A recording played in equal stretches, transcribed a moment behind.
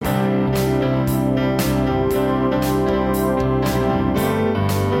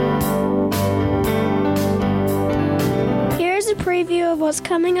what's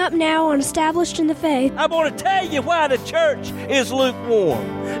coming up now on Established in the Faith. I'm going to tell you why the church is lukewarm.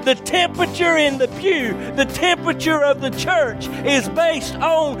 The temperature in the pew, the temperature of the church is based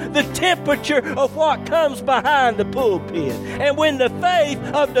on the temperature of what comes behind the pulpit. And when the faith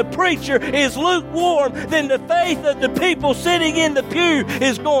of the preacher is lukewarm, then the faith of the people sitting in the pew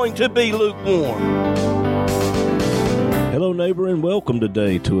is going to be lukewarm. Hello, neighbor, and welcome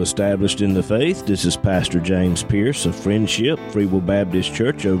today to Established in the Faith. This is Pastor James Pierce of Friendship Free Will Baptist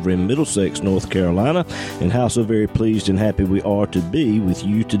Church over in Middlesex, North Carolina, and how so very pleased and happy we are to be with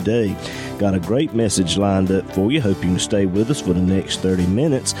you today. Got a great message lined up for you. Hope you can stay with us for the next 30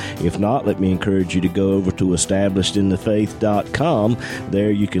 minutes. If not, let me encourage you to go over to establishedinthefaith.com. There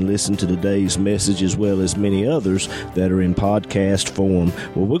you can listen to today's message as well as many others that are in podcast form.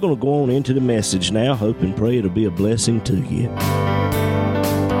 Well, we're going to go on into the message now. Hope and pray it'll be a blessing to you. If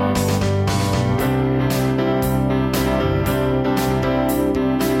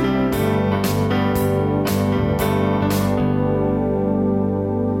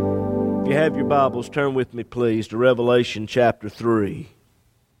you have your Bibles, turn with me, please, to Revelation chapter 3.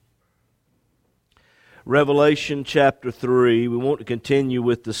 Revelation chapter 3, we want to continue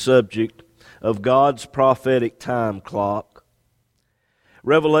with the subject of God's prophetic time clock.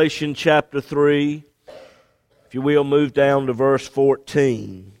 Revelation chapter 3, if you will, move down to verse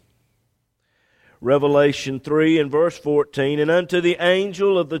 14. Revelation 3 and verse 14, "And unto the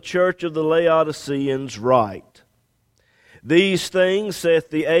angel of the church of the Laodiceans write, These things saith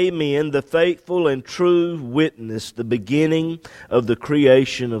the Amen, the faithful and true witness, the beginning of the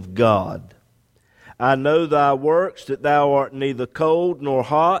creation of God. I know thy works, that thou art neither cold nor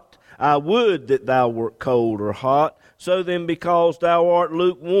hot. I would that thou wert cold or hot. So then, because thou art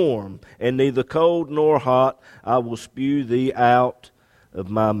lukewarm, and neither cold nor hot, I will spew thee out of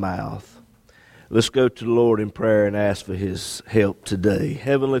my mouth." Let's go to the Lord in prayer and ask for His help today.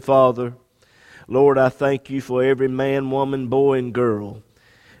 Heavenly Father, Lord, I thank You for every man, woman, boy, and girl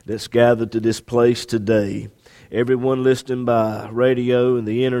that's gathered to this place today. Everyone listening by radio and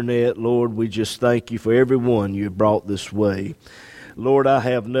the internet, Lord, we just thank You for everyone You brought this way. Lord, I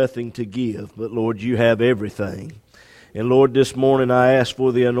have nothing to give, but Lord, You have everything. And Lord, this morning I ask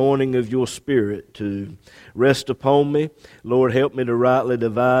for the anointing of Your Spirit to rest upon me. Lord, help me to rightly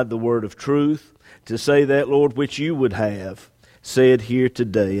divide the word of truth, to say that, Lord, which You would have said here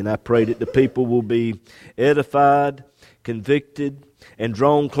today. And I pray that the people will be edified, convicted, and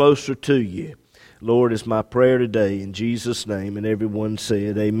drawn closer to You. Lord, is my prayer today in Jesus' name. And everyone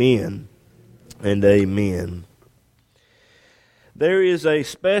said amen and amen. There is a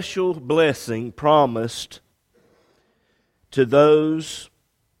special blessing promised to those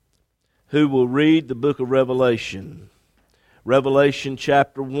who will read the book of Revelation. Revelation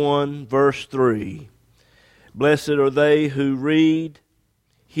chapter 1, verse 3. "Blessed are they who read,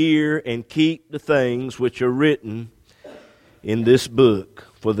 hear, and keep the things which are written in this book,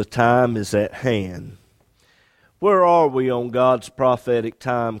 for the time is at hand." Where are we on God's prophetic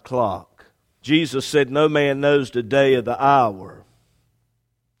time clock? Jesus said, "No man knows the day or the hour."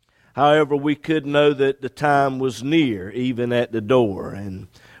 However, we could know that the time was near, even at the door. And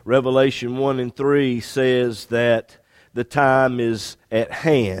Revelation 1 and 3 says that the time is at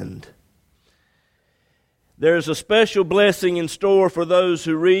hand. There's a special blessing in store for those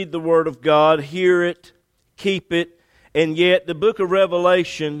who read the Word of God, hear it, keep it, and yet the book of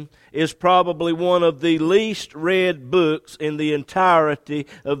Revelation is probably one of the least read books in the entirety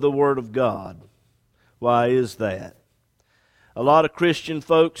of the Word of God. Why is that? A lot of Christian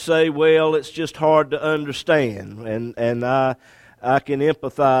folks say, well, it's just hard to understand, and I can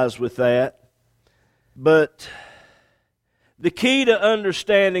empathize with that. But the key to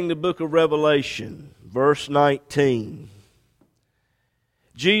understanding the book of Revelation, verse 19,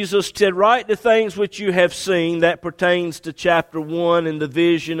 Jesus said, "Write the things which you have seen," that pertains to chapter 1 and the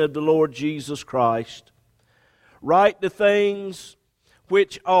vision of the Lord Jesus Christ. "Write the things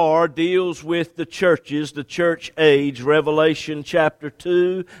which are," deals with the churches, the church age, Revelation chapter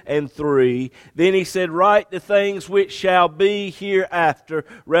 2 and 3. Then he said, "Write the things which shall be hereafter,"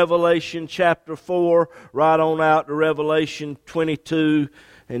 Revelation chapter 4, right on out to Revelation 22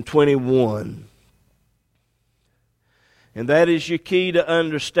 and 21. And that is your key to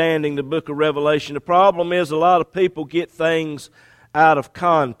understanding the book of Revelation. The problem is a lot of people get things out of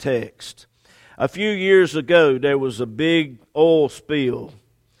context. A few years ago, there was a big oil spill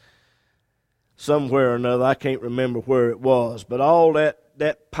somewhere or another. I can't remember where it was, but all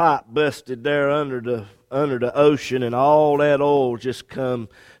that pipe busted there under the ocean, and all that oil just come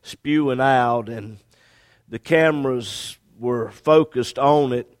spewing out, and the cameras were focused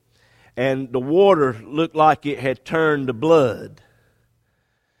on it, and the water looked like it had turned to blood.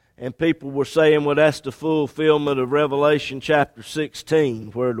 And people were saying, well, that's the fulfillment of Revelation chapter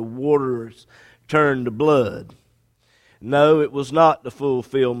 16, where the waters turned to blood. No, it was not the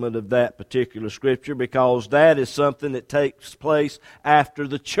fulfillment of that particular scripture, because that is something that takes place after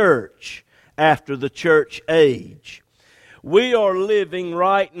the church age. We are living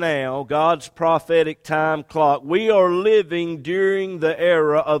right now, God's prophetic time clock, we are living during the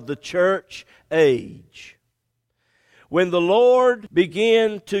era of the church age. When the Lord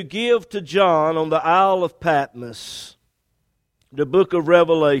began to give to John on the Isle of Patmos the book of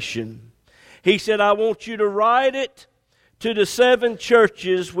Revelation, He said, I want you to write it to the 7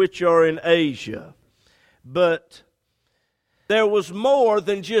 churches which are in Asia. But there was more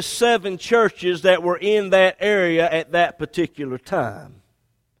than just 7 churches that were in that area at that particular time.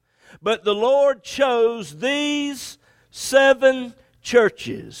 But the Lord chose these 7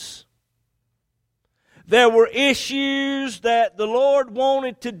 churches. There were issues that the Lord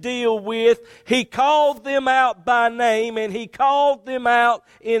wanted to deal with. He called them out by name, and He called them out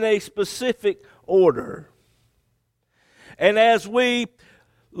in a specific order. And as we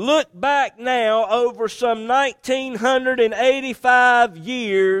look back now over some 1985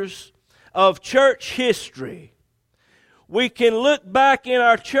 years of church history, we can look back in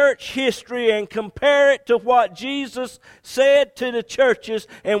our church history and compare it to what Jesus said to the churches,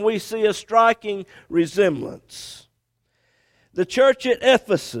 and we see a striking resemblance. The church at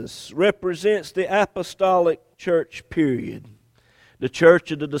Ephesus represents the apostolic church period, the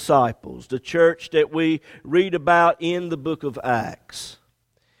church of the disciples, the church that we read about in the book of Acts.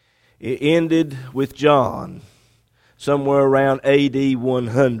 It ended with John, somewhere around AD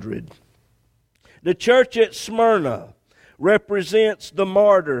 100. The church at Smyrna represents the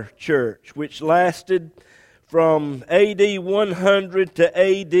martyr church, which lasted from AD 100 to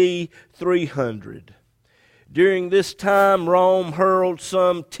AD 300. During this time, Rome hurled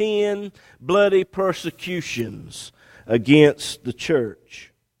some 10 bloody persecutions against the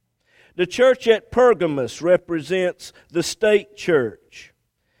church. The church at Pergamos represents the state church.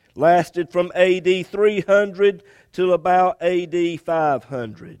 Lasted from AD 300 till about AD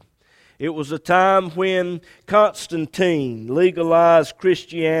 500. It was a time when Constantine legalized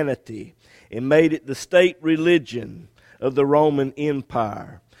Christianity and made it the state religion of the Roman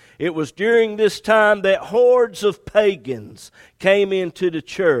Empire. It was during this time that hordes of pagans came into the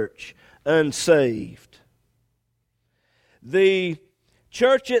church unsaved. The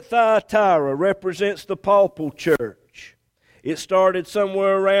church at Thyatira represents the papal church. It started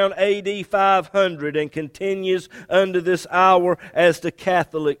somewhere around AD 500 and continues unto this hour as the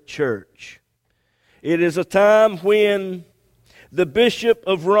Catholic Church. It is a time when the Bishop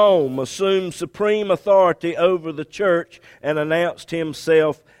of Rome assumed supreme authority over the church and announced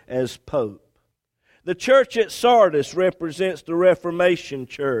himself as Pope. The church at Sardis represents the Reformation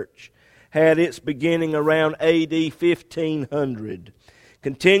Church. Had its beginning around AD 1500.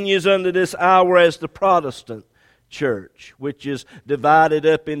 Continues unto this hour as the Protestant Church, which is divided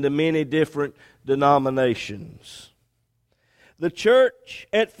up into many different denominations. The church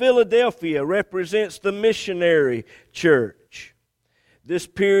at Philadelphia represents the missionary church. This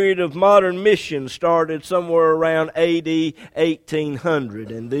period of modern mission started somewhere around AD 1800,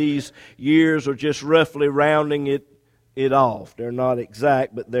 and these years are just roughly rounding it off. They're not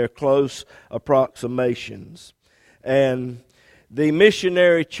exact, but they're close approximations. And the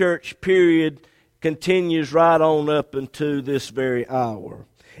missionary church period continues right on up into this very hour.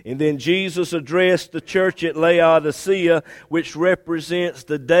 And then Jesus addressed the church at Laodicea, which represents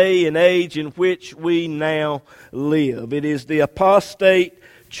the day and age in which we now live. It is the apostate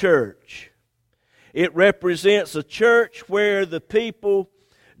church. It represents a church where the people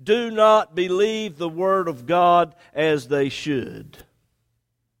do not believe the Word of God as they should.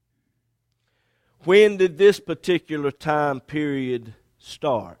 When did this particular time period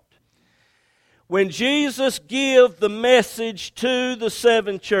start? When Jesus gave the message to the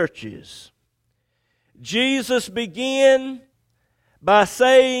 7 churches, Jesus began by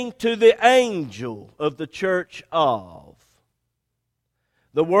saying to the angel of the church of.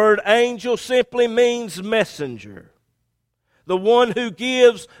 The word angel simply means messenger, the one who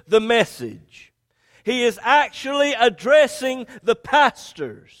gives the message. He is actually addressing the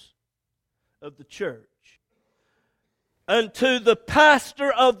pastors of the church. Unto the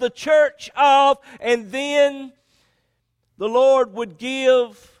pastor of the church of, and then the Lord would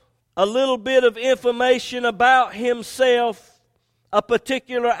give a little bit of information about Himself, a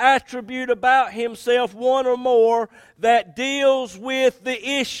particular attribute about Himself, one or more, that deals with the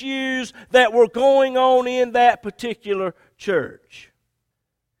issues that were going on in that particular church.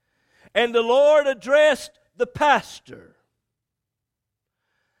 And the Lord addressed the pastor.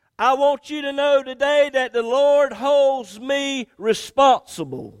 I want you to know today that the Lord holds me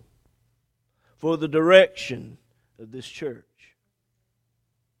responsible for the direction of this church.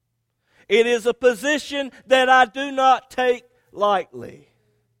 It is a position that I do not take lightly.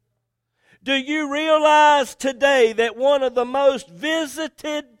 Do you realize today that one of the most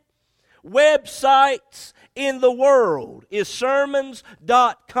visited websites in the world is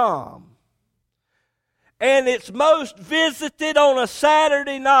sermons.com? And it's most visited on a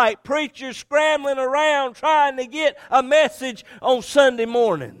Saturday night. Preachers scrambling around trying to get a message on Sunday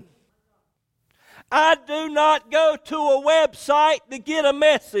morning. I do not go to a website to get a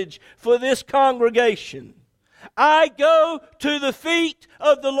message for this congregation. I go to the feet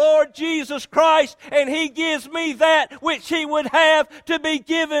of the Lord Jesus Christ, and He gives me that which He would have to be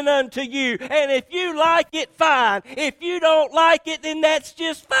given unto you. And if you like it, fine. If you don't like it, then that's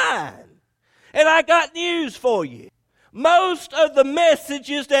just fine. And I got news for you. Most of the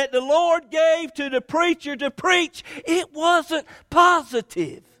messages that the Lord gave to the preacher to preach, it wasn't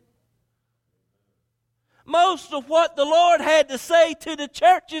positive. Most of what the Lord had to say to the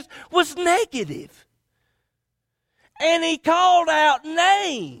churches was negative. And He called out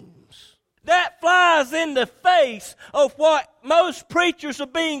names. That flies in the face of what most preachers are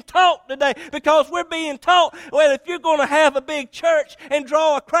being taught today, because we're being taught, well, if you're going to have a big church and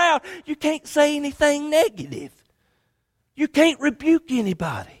draw a crowd, you can't say anything negative. You can't rebuke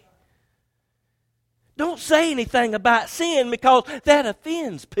anybody. Don't say anything about sin, because that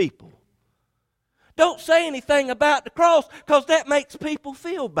offends people. Don't say anything about the cross, because that makes people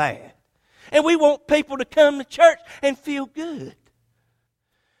feel bad. And we want people to come to church and feel good.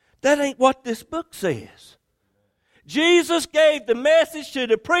 That ain't what this book says. Jesus gave the message to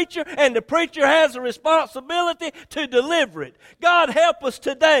the preacher, and the preacher has a responsibility to deliver it. God help us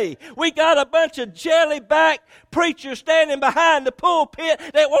today. We got a bunch of jelly-back preachers standing behind the pulpit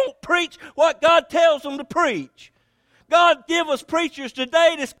that won't preach what God tells them to preach. God give us preachers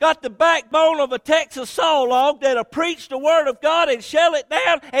today that's got the backbone of a Texas saw log that'll preach the Word of God and shell it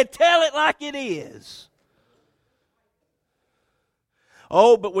down and tell it like it is.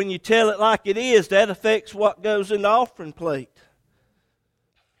 Oh, but when you tell it like it is, that affects what goes in the offering plate.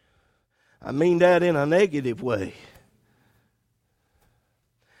 I mean that in a negative way.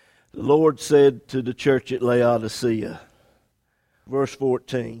 The Lord said to the church at Laodicea, verse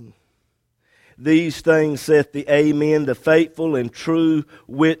 14, "These things saith the Amen, the faithful and true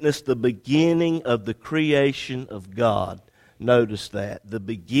witness, the beginning of the creation of God." Notice that. The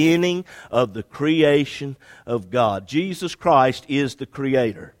beginning of the creation of God. Jesus Christ is the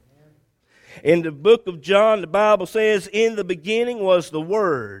Creator. In the book of John, the Bible says, "In the beginning was the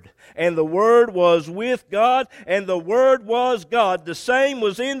Word, and the Word was with God, and the Word was God. The same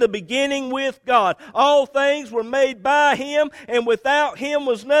was in the beginning with God. All things were made by Him, and without Him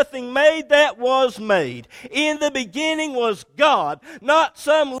was nothing made that was made. In the beginning was God," not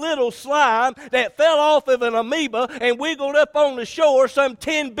some little slime that fell off of an amoeba and wiggled up on the shore some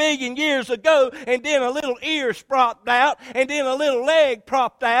 10 billion years ago, and then a little ear spropped out, and then a little leg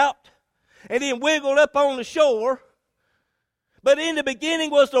propped out, and then wiggled up on the shore. But in the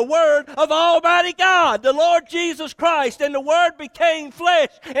beginning was the Word of Almighty God, the Lord Jesus Christ, and the Word became flesh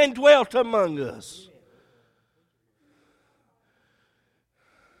and dwelt among us.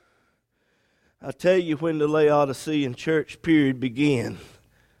 I tell you when the Laodicean church period began.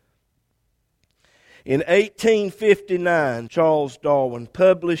 In 1859, Charles Darwin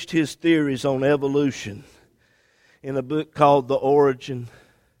published his theories on evolution in a book called The Origin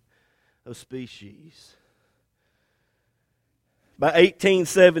of Species. By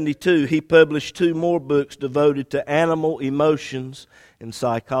 1872, he published 2 more books devoted to animal emotions and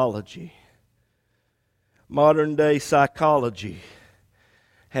psychology. Modern day psychology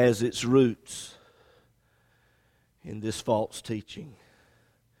has its roots in this false teaching.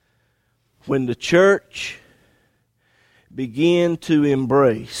 When the church began to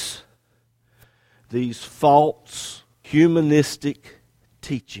embrace these false humanistic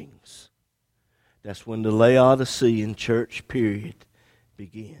teachings, that's when the Laodicean church period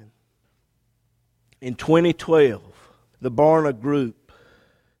began. In 2012, the Barna Group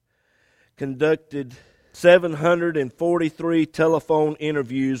conducted 743 telephone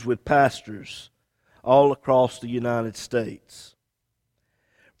interviews with pastors all across the United States,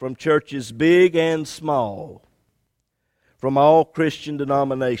 from churches big and small, from all Christian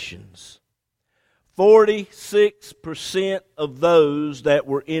denominations. 46% of those that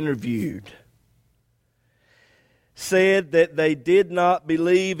were interviewed said that they did not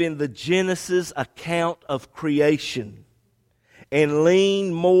believe in the Genesis account of creation. and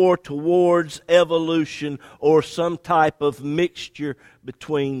lean more towards evolution or some type of mixture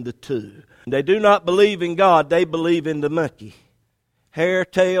between the two. They do not believe in God, they believe in the monkey. Hair,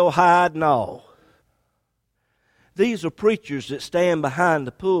 tail, hide, and all. These are preachers that stand behind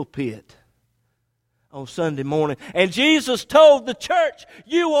the pulpit on Sunday morning. And Jesus told the church,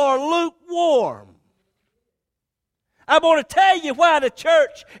 you are lukewarm. I want to tell you why the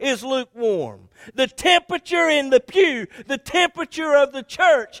church is lukewarm. The temperature in the pew, the temperature of the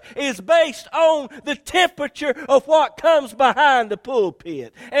church is based on the temperature of what comes behind the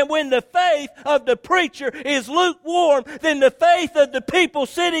pulpit. And when the faith of the preacher is lukewarm, then the faith of the people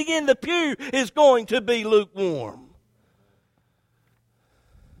sitting in the pew is going to be lukewarm.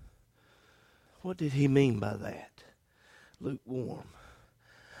 What did he mean by that? Lukewarm.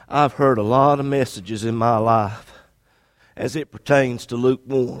 I've heard a lot of messages in my life as it pertains to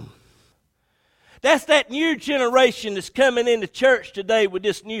lukewarm. That's that new generation that's coming into church today with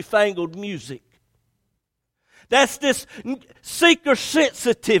this newfangled music. That's this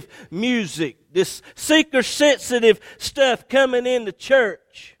seeker-sensitive music, this seeker-sensitive stuff coming into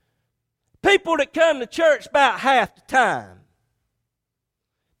church. People that come to church about half the time.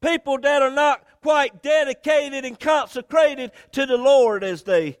 People that are not quite dedicated and consecrated to the Lord as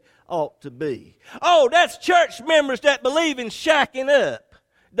they ought to be. Oh, that's church members that believe in shacking up.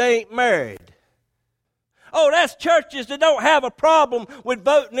 They ain't married. Oh, that's churches that don't have a problem with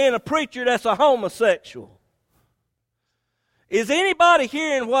voting in a preacher that's a homosexual. Is anybody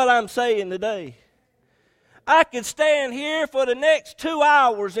hearing what I'm saying today? I could stand here for the next 2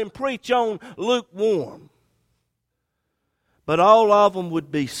 hours and preach on lukewarm. But all of them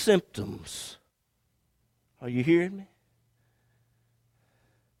would be symptoms. Are you hearing me?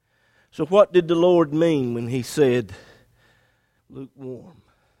 So what did the Lord mean when He said lukewarm?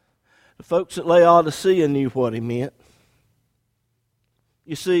 The folks at Laodicea knew what He meant.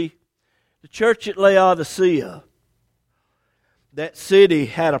 You see, the church at Laodicea, that city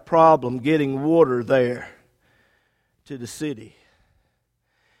had a problem getting water there to the city.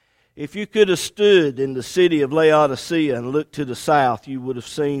 If you could have stood in the city of Laodicea and looked to the south, you would have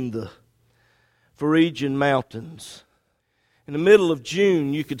seen the Phrygian mountains. In the middle of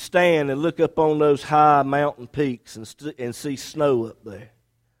June, you could stand and look up on those high mountain peaks and see snow up there.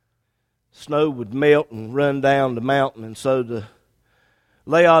 Snow would melt and run down the mountain, and so the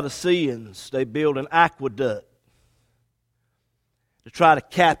Laodiceans, they built an aqueduct to try to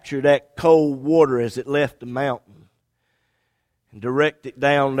capture that cold water as it left the mountain and direct it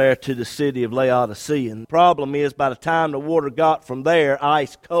down there to the city of Laodicea. And the problem is, by the time the water got from there,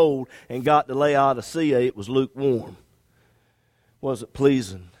 ice cold, and got to Laodicea, it was lukewarm. Wasn't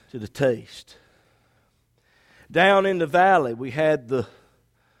pleasing to the taste. Down in the valley, we had the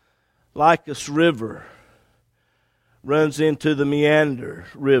Lycus River, runs into the Meander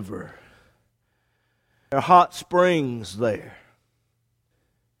River. There are hot springs there.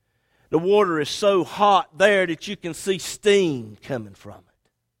 The water is so hot there that you can see steam coming from it.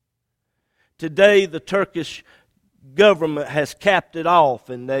 Today, the Turkish government has capped it off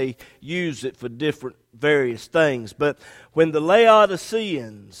and they use it for different various things. But when the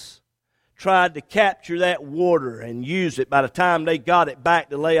Laodiceans tried to capture that water and use it, by the time they got it back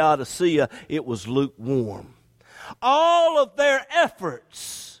to Laodicea, it was lukewarm. All of their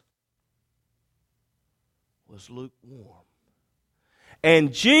efforts was lukewarm.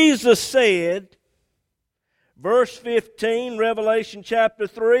 And Jesus said, verse 15, Revelation chapter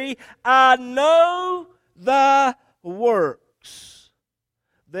 3, I know thy works,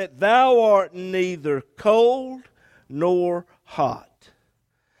 that thou art neither cold nor hot.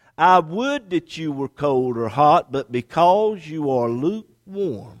 I would that you were cold or hot, but because you are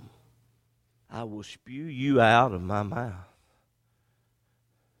lukewarm, I will spew you out of my mouth.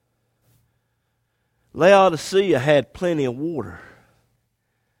 Laodicea had plenty of water,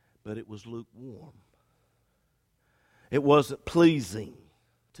 but it was lukewarm. It wasn't pleasing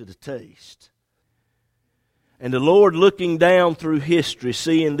to the taste. And the Lord, looking down through history,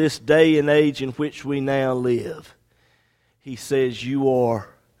 seeing this day and age in which we now live, He says, you are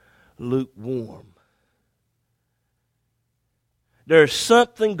lukewarm. There's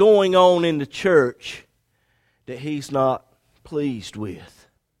something going on in the church that He's not pleased with.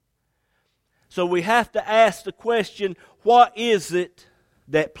 So we have to ask the question, what is it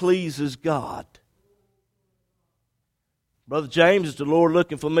that pleases God? Brother James, is the Lord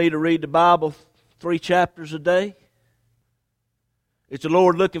looking for me to read the Bible 3 chapters a day? Is the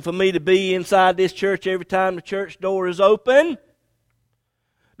Lord looking for me to be inside this church every time the church door is open?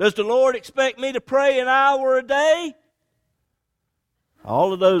 Does the Lord expect me to pray an hour a day?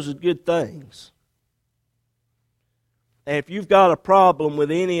 All of those are good things. And if you've got a problem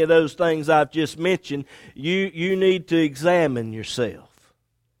with any of those things I've just mentioned, you need to examine yourself.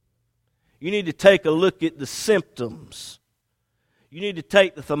 You need to take a look at the symptoms. You need to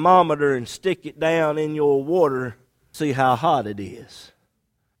take the thermometer and stick it down in your water, see how hot it is.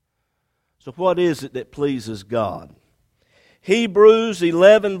 So what is it that pleases God? Hebrews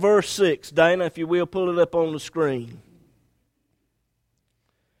 11 verse 6. Dana, if you will, pull it up on the screen.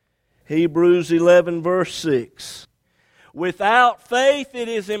 Hebrews 11 verse 6. Without faith it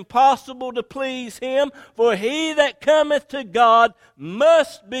is impossible to please Him, for he that cometh to God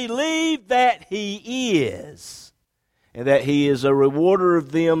must believe that He is, and that He is a rewarder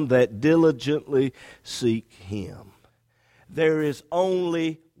of them that diligently seek Him. There is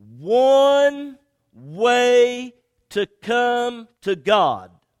only one way to come to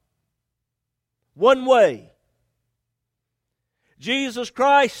God. One way. Jesus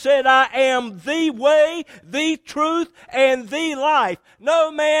Christ said, I am the way, the truth, and the life.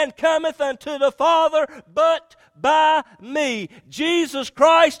 No man cometh unto the Father but by me. Jesus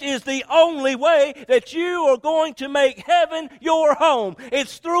Christ is the only way that you are going to make heaven your home.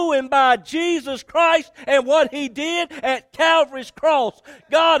 It's through and by Jesus Christ and what He did at Calvary's cross.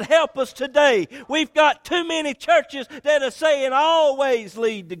 God help us today. We've got too many churches that are saying all ways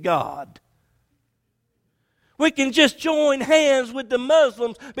lead to God. We can just join hands with the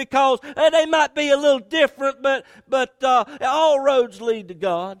Muslims because they might be a little different, but all roads lead to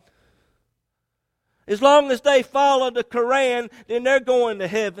God. As long as they follow the Quran, then they're going to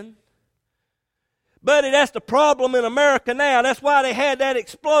heaven. Buddy, that's the problem in America now. That's why they had that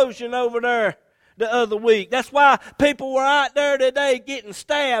explosion over there the other week. That's why people were out there today getting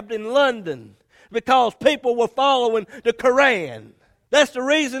stabbed in London, because people were following the Quran. That's the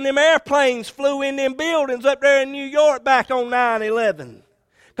reason them airplanes flew in them buildings up there in New York back on 9/11.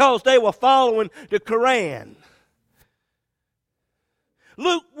 Because they were following the Quran.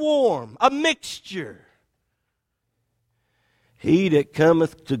 Lukewarm, a mixture. He that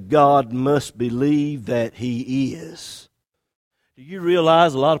cometh to God must believe that He is. Do you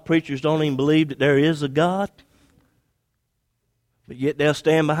realize a lot of preachers don't even believe that there is a God? But yet they'll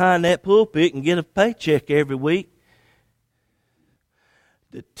stand behind that pulpit and get a paycheck every week.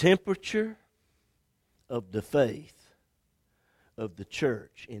 The temperature of the faith of the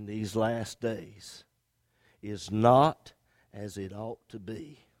church in these last days is not as it ought to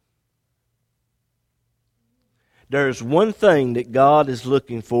be. There's one thing that God is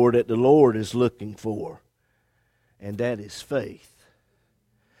looking for, that the Lord is looking for, and that is faith.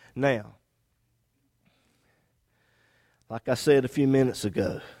 Now, like I said a few minutes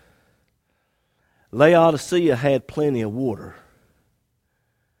ago, Laodicea had plenty of water,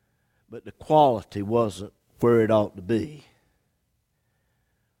 but the quality wasn't where it ought to be.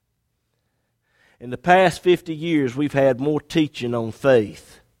 In the past 50 years, we've had more teaching on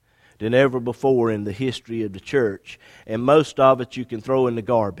faith than ever before in the history of the church. And most of it you can throw in the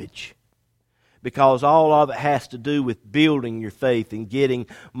garbage, because all of it has to do with building your faith and getting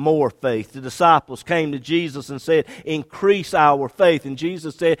more faith. The disciples came to Jesus and said, increase our faith. And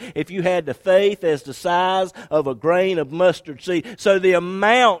Jesus said, if you had the faith as the size of a grain of mustard seed. So the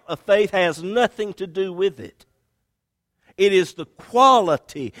amount of faith has nothing to do with it. It is the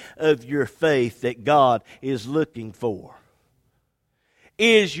quality of your faith that God is looking for.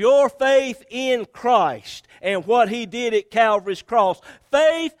 Is your faith in Christ and what He did at Calvary's cross?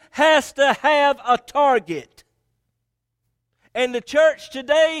 Faith has to have a target. And the church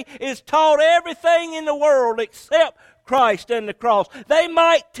today is taught everything in the world except Christ and the cross. They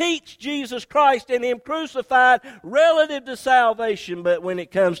might teach Jesus Christ and Him crucified relative to salvation, but when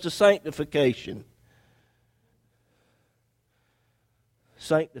it comes to sanctification,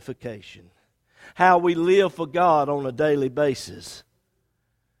 how we live for God on a daily basis.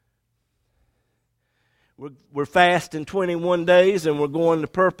 We're fasting 21 days, and we're going to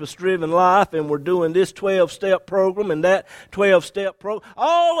purpose-driven life, and we're doing this 12-step program and that 12-step program.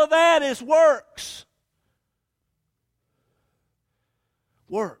 All of that is works.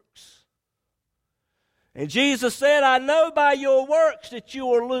 Works. And Jesus said, I know by your works that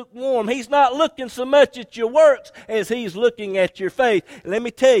you are lukewarm. He's not looking so much at your works as He's looking at your faith. Let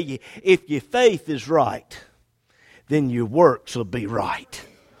me tell you, if your faith is right, then your works will be right.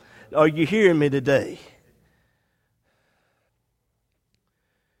 Are you hearing me today?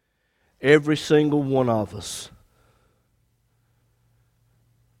 Every single one of us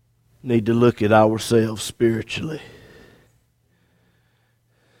need to look at ourselves spiritually,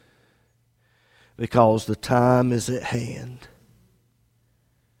 because the time is at hand.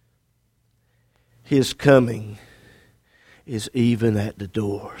 His coming is even at the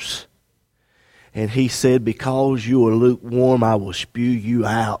doors. And he said, because you are lukewarm, I will spew you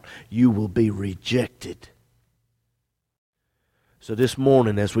out. You will be rejected. So this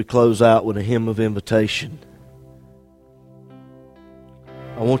morning, as we close out with a hymn of invitation,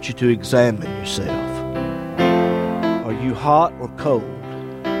 I want you to examine yourself. Are you hot or cold?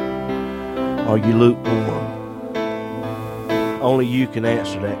 Are you lukewarm? Only you can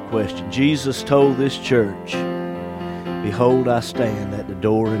answer that question. Jesus told this church, behold, I stand at the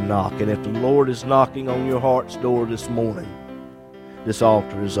door and knock. And if the Lord is knocking on your heart's door this morning, this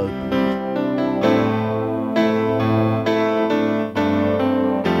altar is open.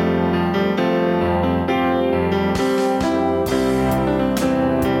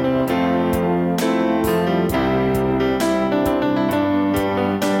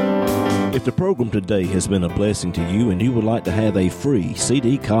 If the program today has been a blessing to you and you would like to have a free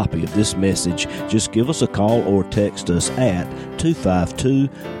CD copy of this message, just give us a call or text us at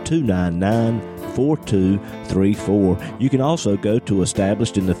 252-299-4234. You can also go to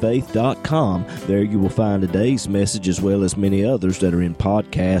establishedinthefaith.com. There you will find today's message as well as many others that are in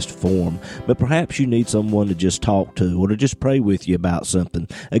podcast form. But perhaps you need someone to just talk to or to just pray with you about something.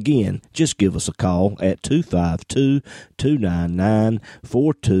 Again, just give us a call at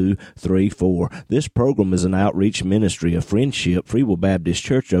 252-299-4234. This program is an outreach ministry of Friendship Free Will Baptist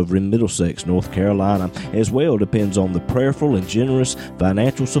Church over in Middlesex, North Carolina. As well depends on the prayerful and generous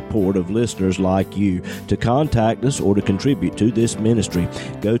financial support of listeners like you. To contact us or to contribute to this ministry,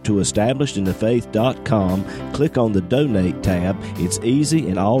 go to establishedinthefaith.com, click on the Donate tab. It's easy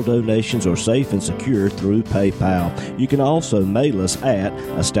and all donations are safe and secure through PayPal. You can also mail us at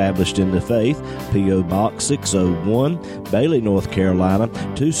Established in the Faith, P.O. Box 601, Bailey, North Carolina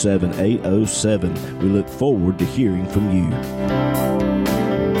 27807. We look forward to hearing from you.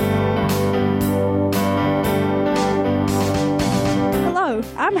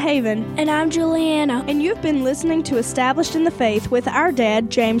 I'm Haven. And I'm Juliana. And you've been listening to Established in the Faith with our dad,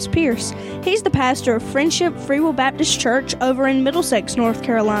 James Pierce. He's the pastor of Friendship Free Will Baptist Church over in Middlesex, North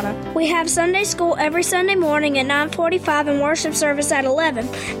Carolina. We have Sunday school every Sunday morning at 9:45 and worship service at 11,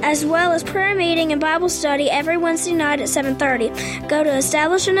 as well as prayer meeting and Bible study every Wednesday night at 7:30. Go to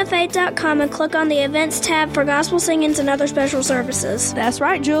establishedinthefaith.com and click on the events tab for gospel singings and other special services. That's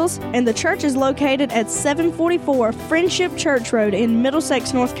right, Jules. And the church is located at 744 Friendship Church Road in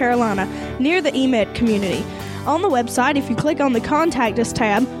Middlesex, North Carolina, near the EMED community. On the website, if you click on the Contact Us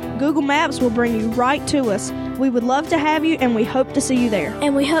tab, Google Maps will bring you right to us. We would love to have you, and we hope to see you there.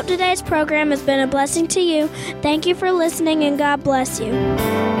 And we hope today's program has been a blessing to you. Thank you for listening, and God bless you.